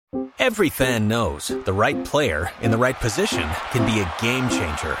Every fan knows the right player in the right position can be a game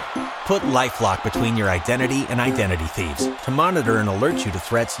changer. Put LifeLock between your identity and identity thieves to monitor and alert you to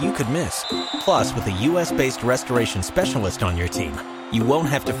threats you could miss. Plus, with a U.S.-based restoration specialist on your team, you won't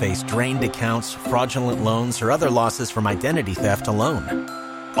have to face drained accounts, fraudulent loans, or other losses from identity theft alone.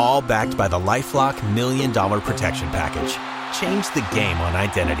 All backed by the LifeLock $1 Million Protection Package. Change the game on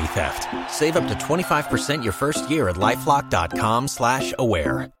identity theft. Save up to 25% your first year at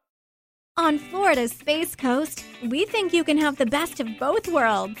LifeLock.com/aware. On Florida's Space Coast, we think you can have the best of both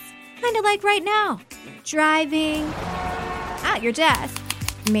worlds. Kind of like right now. Driving, at your desk,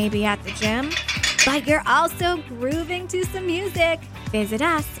 maybe at the gym, but you're also grooving to some music. Visit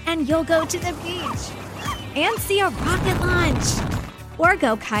us and you'll go to the beach and see a rocket launch. Or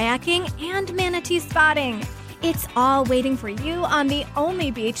go kayaking and manatee spotting. It's all waiting for you on the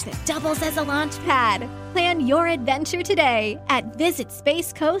only beach that doubles as a launch pad. Plan your adventure today at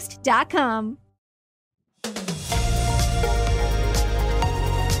visitspacecoast.com.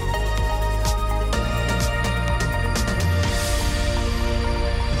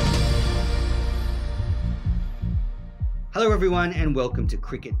 Hello everyone and welcome to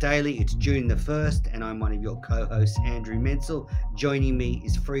Cricket Daily. It's June the 1st and I'm one of your co-hosts, Andrew Menzel. Joining me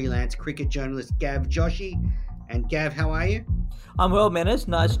is freelance cricket journalist Gav Joshi. And Gav, how are you? I'm well, Menace.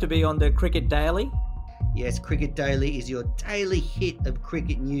 Nice to be on the Cricket Daily. Yes, Cricket Daily is your daily hit of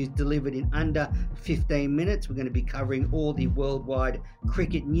cricket news delivered in under 15 minutes. We're going to be covering all the worldwide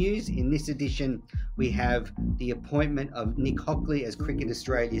cricket news. In this edition, we have the appointment of Nick Hockley as Cricket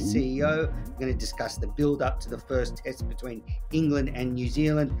Australia's CEO. We're going to discuss the build-up to the first test between England and New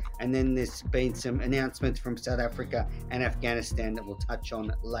Zealand. And then there's been some announcements from South Africa and Afghanistan that we'll touch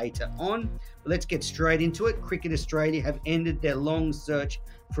on later on. But let's get straight into it. Cricket Australia have ended their long search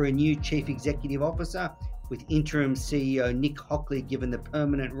for a new chief executive officer, with interim CEO Nick Hockley given the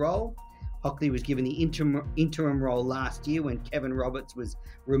permanent role. Hockley was given the interim role last year when Kevin Roberts was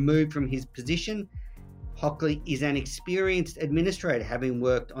removed from his position. Hockley is an experienced administrator, having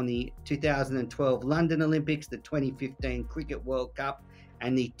worked on the 2012 London Olympics, the 2015 Cricket World Cup,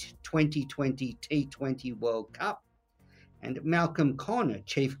 and the 2020 T20 World Cup. And Malcolm Connor,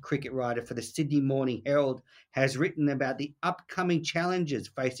 chief cricket writer for the Sydney Morning Herald, has written about the upcoming challenges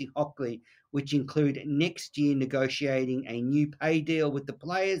facing Hockley, which include next year negotiating a new pay deal with the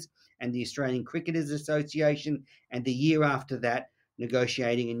players and the Australian Cricketers Association, and the year after that,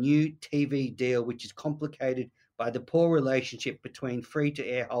 negotiating a new TV deal, which is complicated by the poor relationship between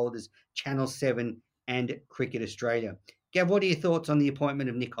free-to-air holders Channel 7 and Cricket Australia. Gav, what are your thoughts on the appointment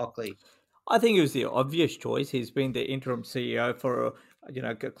of Nick Hockley? I think it was the obvious choice. He's been the interim CEO for,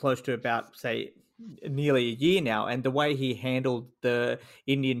 close to about, say, nearly a year now. And the way he handled the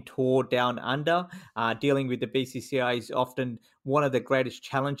Indian tour down under, dealing with the BCCI is often one of the greatest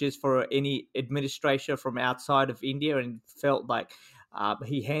challenges for any administrator from outside of India, and felt like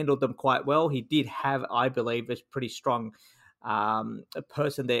he handled them quite well. He did have, I believe, a pretty strong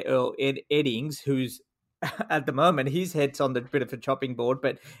person there, Earl Eddings, who's at the moment, his head's on the bit of a chopping board,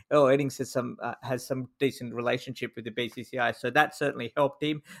 but Earl Eddings has some decent relationship with the BCCI, so that certainly helped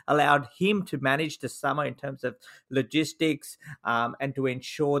him, allowed him to manage the summer in terms of logistics, and to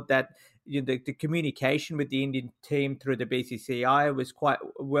ensure that the communication with the Indian team through the BCCI was quite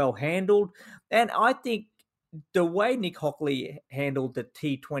well handled. And I think the way Nick Hockley handled the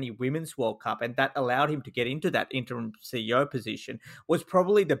T20 Women's World Cup, and that allowed him to get into that interim CEO position, was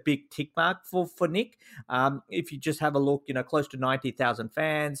probably the big tick mark for Nick. If you just have a look, close to 90,000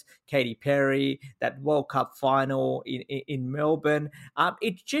 fans, Katy Perry, that World Cup final in Melbourne.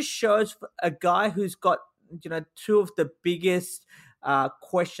 It just shows a guy who's got, two of the biggest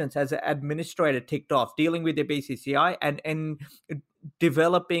questions as an administrator ticked off, dealing with the BCCI and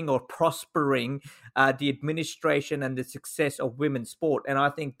developing or prospering the administration and the success of women's sport. And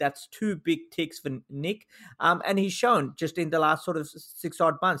I think that's two big ticks for Nick. And he's shown just in the last sort of 6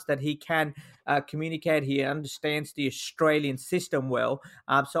 odd months that he can communicate. He understands the Australian system well.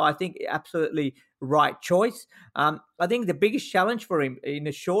 So I think absolutely right choice. I think the biggest challenge for him in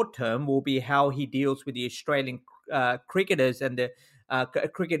the short term will be how he deals with the Australian cricketers and the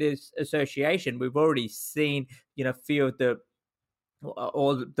Cricketers Association. We've already seen, few of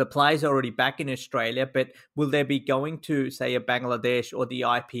all the players are already back in Australia, but will they be going to, say, a Bangladesh or the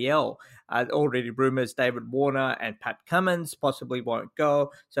IPL? Already rumours David Warner and Pat Cummins possibly won't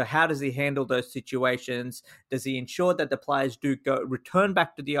go. So how does he handle those situations? Does he ensure that the players do return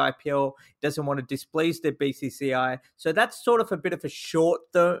back to the IPL? Doesn't want to displease the BCCI. So that's sort of a bit of a short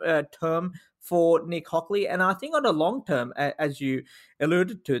term for Nick Hockley. And I think on the long term, as you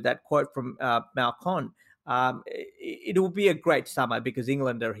alluded to, that quote from Malcolm, it will be a great summer because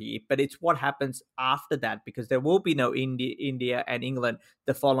England are here. But it's what happens after that, because there will be no India and England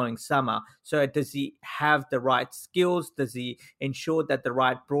the following summer. So does he have the right skills? Does he ensure that the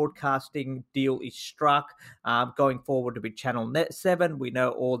right broadcasting deal is struck going forward with Channel 7? We know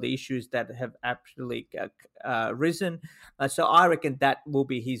all the issues that have actually risen. So I reckon that will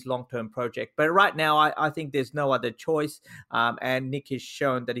be his long-term project. But right now, I think there's no other choice. And Nick has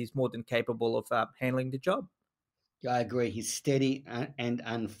shown that he's more than capable of handling the job. Yeah, I agree. He's steady and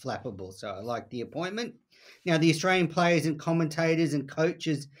unflappable. So I like the appointment. Now, the Australian players and commentators and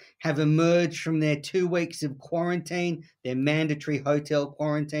coaches have emerged from their 2 weeks of quarantine, their mandatory hotel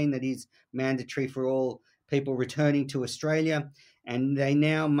quarantine that is mandatory for all people returning to Australia. And they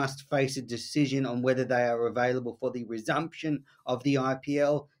now must face a decision on whether they are available for the resumption of the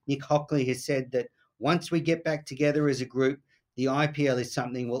IPL. Nick Hockley has said that once we get back together as a group, the IPL is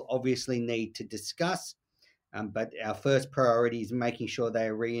something we'll obviously need to discuss. But our first priority is making sure they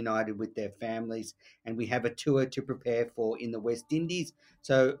are reunited with their families, and we have a tour to prepare for in the West Indies.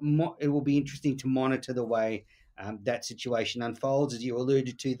 So it will be interesting to monitor the way that situation unfolds, as you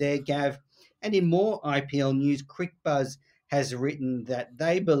alluded to there, Gav. And in more IPL news, CricBuzz has written that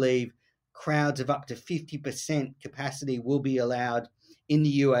they believe crowds of up to 50% capacity will be allowed in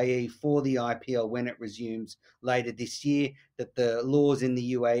the UAE for the IPL when it resumes later this year, that the laws in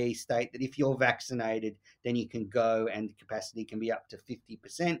the UAE state that if you're vaccinated, then you can go and the capacity can be up to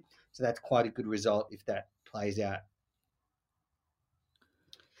 50%. So that's quite a good result if that plays out.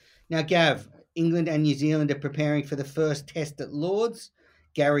 Now, Gav, England and New Zealand are preparing for the first test at Lords.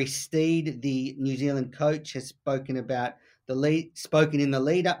 Gary Steed, the New Zealand coach, has spoken in the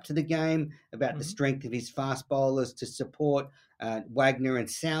lead up to the game about the strength of his fast bowlers to support Wagner and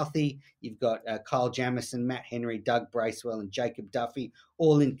Southey. You've got Kyle Jamieson, Matt Henry, Doug Bracewell and Jacob Duffy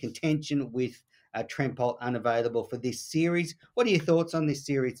all in contention, with Trent Boult unavailable for this series. What are your thoughts on this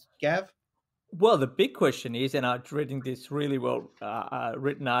series, Gav? Well, the big question is, and I'm reading this really well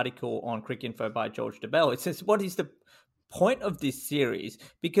written article on Cricinfo by George DeBell. It says, what is the point of this series?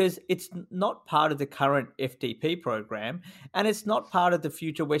 Because it's not part of the current FTP program, and it's not part of the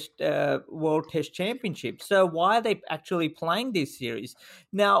future World Test Championship. So why are they actually playing this series?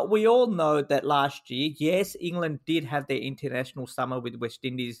 Now, we all know that last year, yes, England did have their international summer with West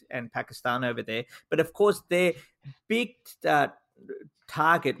Indies and Pakistan over there, but of course their big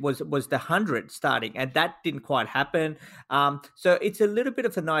target was the 100 starting, and that didn't quite happen. So it's a little bit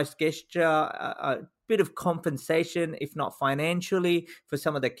of a nice gesture, a bit of compensation, if not financially, for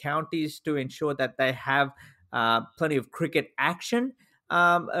some of the counties to ensure that they have plenty of cricket action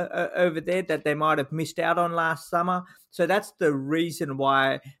over there that they might have missed out on last summer. So that's the reason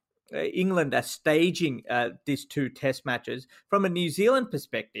why England are staging these 2 test matches. From a New Zealand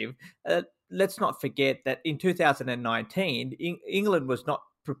perspective, let's not forget that in 2019, England was not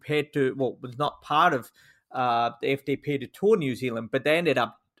was not part of the FTP to tour New Zealand, but they ended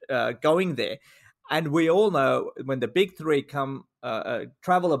up going there. And we all know when the big 3 come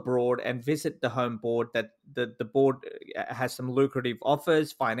travel abroad and visit the home board, that the board has some lucrative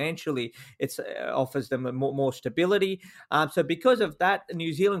offers financially. It offers them more stability. So because of that,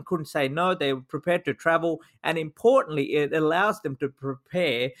 New Zealand couldn't say no. They were prepared to travel, and importantly, it allows them to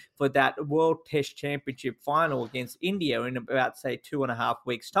prepare for that World Test Championship final against India in about, say, 2.5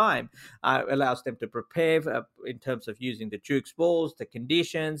 weeks' time. Allows them to prepare in terms of using the Duke's balls, the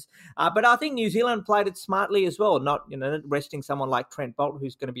conditions. But I think New Zealand played it smartly as well, not resting someone like Trent Boult,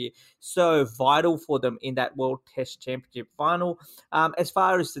 who's going to be so vital for them in that World Test Championship final. As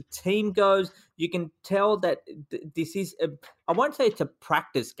far as the team goes, you can tell that this is, I won't say it's a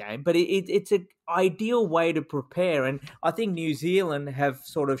practice game, but it's an ideal way to prepare. And I think New Zealand have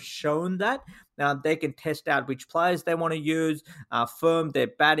sort of shown that. Now they can test out which players they want to use, firm their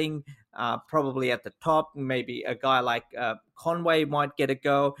batting, probably at the top. Maybe a guy like Conway might get a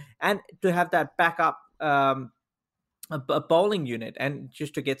go, and to have that backup a bowling unit, and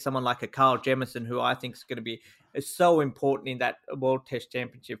just to get someone like a Kyle Jamieson, who I think is going to be so important in that World Test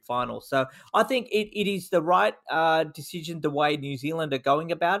Championship final. So I think it is the right decision the way New Zealand are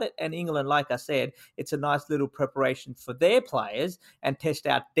going about it. And England, like I said, it's a nice little preparation for their players and test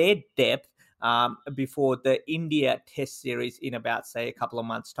out their depth before the India Test series in about, say, a couple of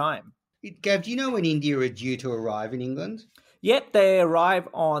months' time. Gav, do you know when India are due to arrive in England? Yep, they arrive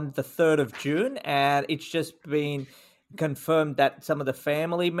on the 3rd of June, and it's just been confirmed that some of the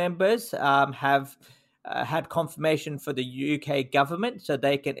family members have had confirmation for the UK government so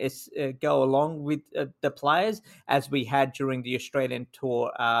they can go along with the players, as we had during the Australian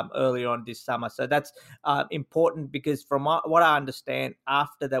tour earlier on this summer. So that's important, because from what I understand,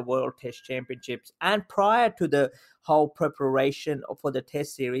 after the World Test Championships and prior to the whole preparation for the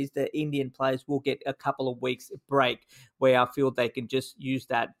Test series, the Indian players will get a couple of weeks break, where I feel they can just use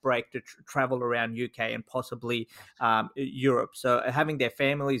that break to travel around UK and possibly Europe. So having their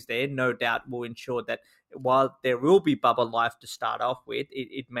families there, no doubt, will ensure that while there will be bubble life to start off with,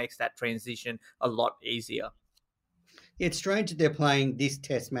 it makes that transition a lot easier. It's strange that they're playing this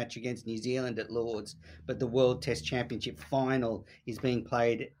Test match against New Zealand at Lord's, but the World Test Championship final is being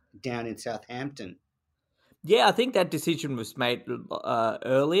played down in Southampton. Yeah, I think that decision was made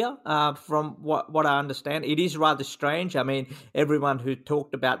earlier. From what I understand, it is rather strange. I mean, everyone who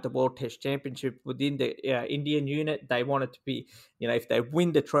talked about the World Test Championship within the Indian unit, they wanted to be, if they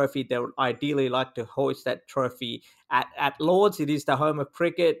win the trophy, they would ideally like to hoist that trophy at Lord's. It is the home of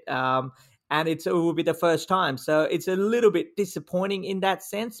cricket, and it will be the first time. So it's a little bit disappointing in that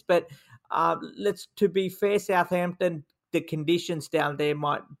sense. But to be fair, Southampton, the conditions down there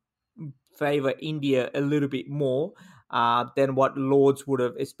might favour India a little bit more than what Lords would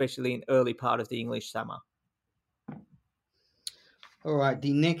have, especially in early part of the English summer. All right,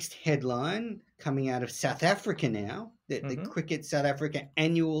 the next headline coming out of South Africa now, the Cricket South Africa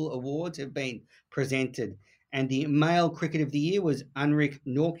annual awards have been presented, and the male cricket of the year was Anrik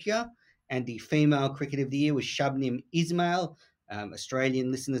Nortje, and the female cricket of the year was Shabnim Ismail.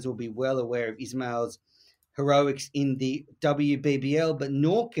 Australian listeners will be well aware of Ismail's heroics in the WBBL, but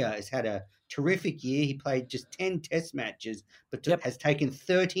Nortje has had a terrific year. He played just 10 Test matches, but has taken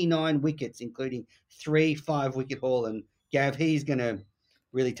 39 wickets, including 3 5-wicket haul. And Gav, he's going to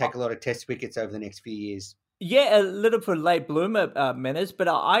really take a lot of Test wickets over the next few years. Yeah, a little bit late bloomer, Menace, but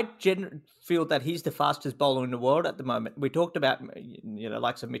I feel that he's the fastest bowler in the world at the moment. We talked about,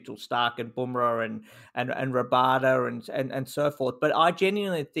 likes of Mitchell Stark and Bumrah and Rabada and so forth, but I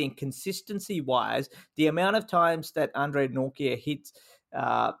genuinely think consistency-wise, the amount of times that Andre Nortje hits,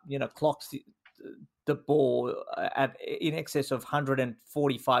 clocks the ball at in excess of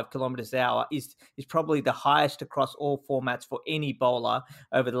 145 kilometers an hour is probably the highest across all formats for any bowler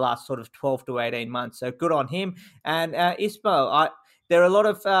over the last sort of 12 to 18 months. So good on him. And Ismo, there are a lot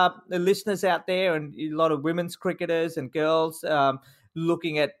of listeners out there and a lot of women's cricketers and girls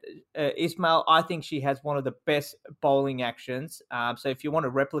looking at Ismail. I think she has one of the best bowling actions. So if you want to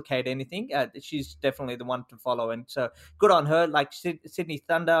replicate anything, she's definitely the one to follow. And so good on her. Like Sydney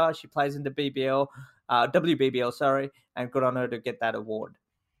Thunder, she plays in the WBBL, and good on her to get that award.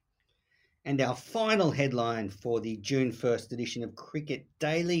 And our final headline for the June 1st edition of Cricket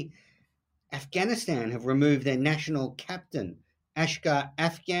Daily, Afghanistan have removed their national captain. Ashgar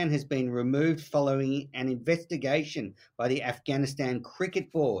Afghan has been removed following an investigation by the Afghanistan Cricket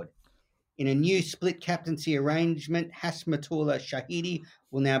Board. In a new split captaincy arrangement, Hasmatullah Shahidi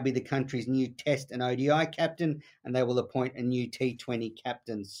will now be the country's new Test and ODI captain, and they will appoint a new T20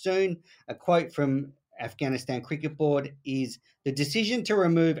 captain soon. A quote from Afghanistan Cricket Board is, "The decision to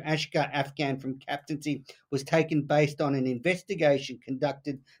remove Ashgar Afghan from captaincy was taken based on an investigation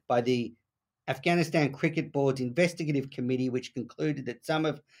conducted by the Afghanistan Cricket Board's investigative committee, which concluded that some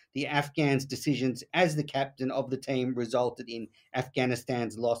of the Afghans' decisions as the captain of the team resulted in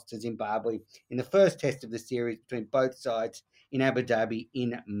Afghanistan's loss to Zimbabwe in the first test of the series between both sides in Abu Dhabi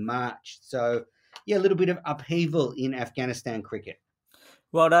in March." So, a little bit of upheaval in Afghanistan cricket.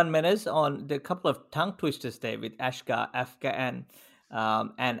 Well done, Menas, on the couple of tongue twisters there with Ashgar Afghan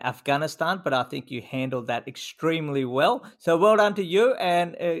and Afghanistan, but I think you handled that extremely well. So well done to you,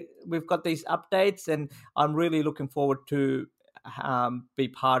 and we've got these updates, and I'm really looking forward to be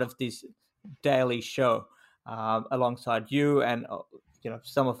part of this daily show alongside you and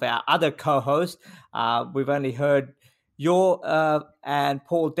some of our other co-hosts. We've only heard your and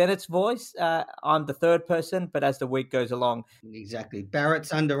Paul Dennett's voice. I'm the third person, but as the week goes along, exactly, Barrett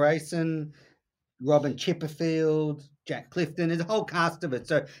Sundaresan, Robin Chipperfield, Jack Clifton, there's a whole cast of it.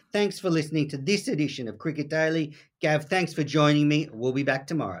 So thanks for listening to this edition of Cricket Daily. Gav, thanks for joining me. We'll be back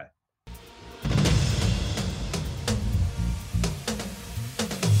tomorrow.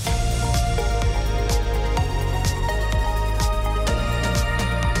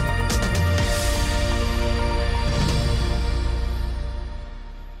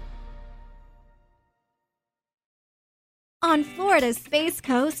 On Florida's Space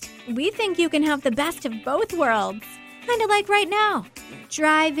Coast, we think you can have the best of both worlds. Kind of like right now.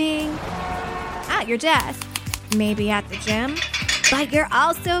 Driving, at your desk, maybe at the gym, but you're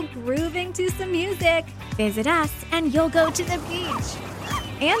also grooving to some music. Visit us and you'll go to the beach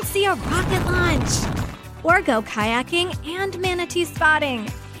and see a rocket launch. or go kayaking and manatee spotting.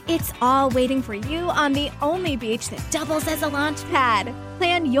 It's all waiting for you on the only beach that doubles as a launch pad.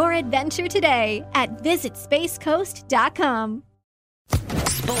 Plan your adventure today at visitspacecoast.com.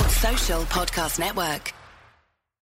 Sports Social Podcast Network.